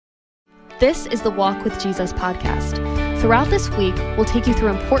This is the Walk with Jesus podcast. Throughout this week, we'll take you through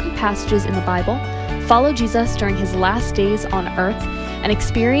important passages in the Bible, follow Jesus during his last days on earth, and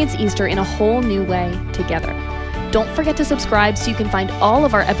experience Easter in a whole new way together. Don't forget to subscribe so you can find all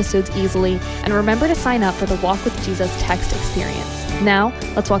of our episodes easily, and remember to sign up for the Walk with Jesus text experience. Now,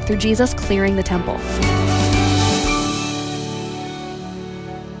 let's walk through Jesus clearing the temple.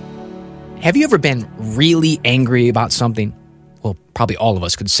 Have you ever been really angry about something? Well, probably all of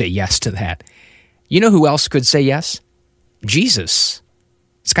us could say yes to that. You know who else could say yes? Jesus.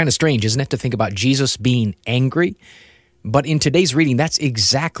 It's kind of strange, isn't it, to think about Jesus being angry? But in today's reading, that's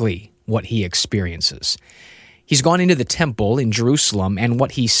exactly what he experiences. He's gone into the temple in Jerusalem, and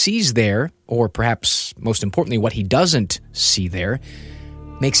what he sees there, or perhaps most importantly, what he doesn't see there,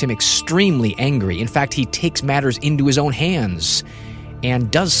 makes him extremely angry. In fact, he takes matters into his own hands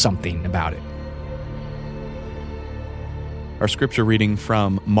and does something about it. Our scripture reading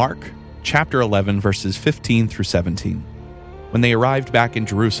from Mark, chapter 11, verses 15 through 17. When they arrived back in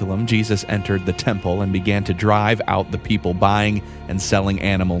Jerusalem, Jesus entered the temple and began to drive out the people buying and selling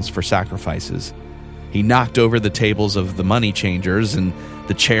animals for sacrifices. He knocked over the tables of the money changers and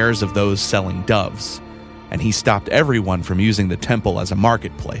the chairs of those selling doves, and he stopped everyone from using the temple as a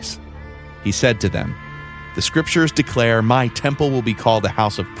marketplace. He said to them, "The scriptures declare, 'My temple will be called a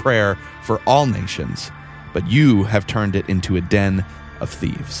house of prayer for all nations,' but you have turned it into a den of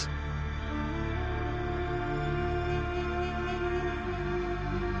thieves."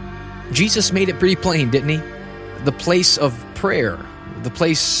 Jesus made it pretty plain, didn't he? The place of prayer, the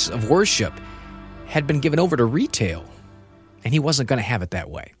place of worship, had been given over to retail, and he wasn't going to have it that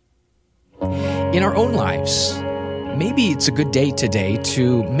way. In our own lives, maybe it's a good day today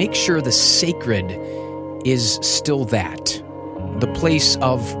to make sure the sacred is still that. The place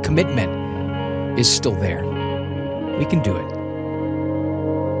of commitment is still there. We can do it.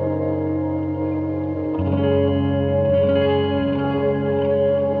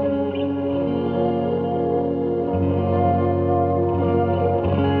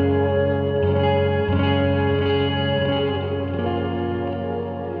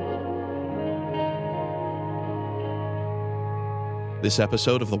 This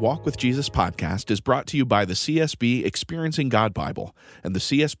episode of the Walk with Jesus podcast is brought to you by the CSB Experiencing God Bible and the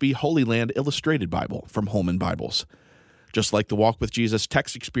CSB Holy Land Illustrated Bible from Holman Bibles. Just like the Walk with Jesus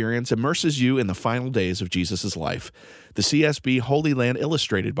text experience immerses you in the final days of Jesus' life, the CSB Holy Land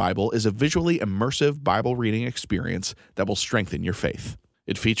Illustrated Bible is a visually immersive Bible reading experience that will strengthen your faith.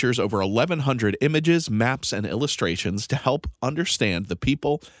 It features over 1,100 images, maps, and illustrations to help understand the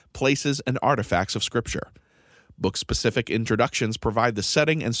people, places, and artifacts of Scripture. Book-specific introductions provide the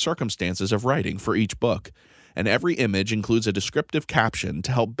setting and circumstances of writing for each book, and every image includes a descriptive caption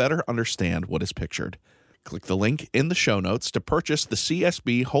to help better understand what is pictured. Click the link in the show notes to purchase the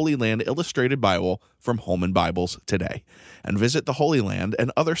CSB Holy Land Illustrated Bible from Holman Bibles today, and visit the Holy Land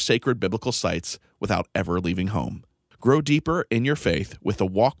and other sacred biblical sites without ever leaving home. Grow deeper in your faith with the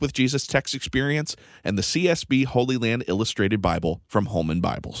Walk with Jesus text experience and the CSB Holy Land Illustrated Bible from Holman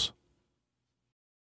Bibles.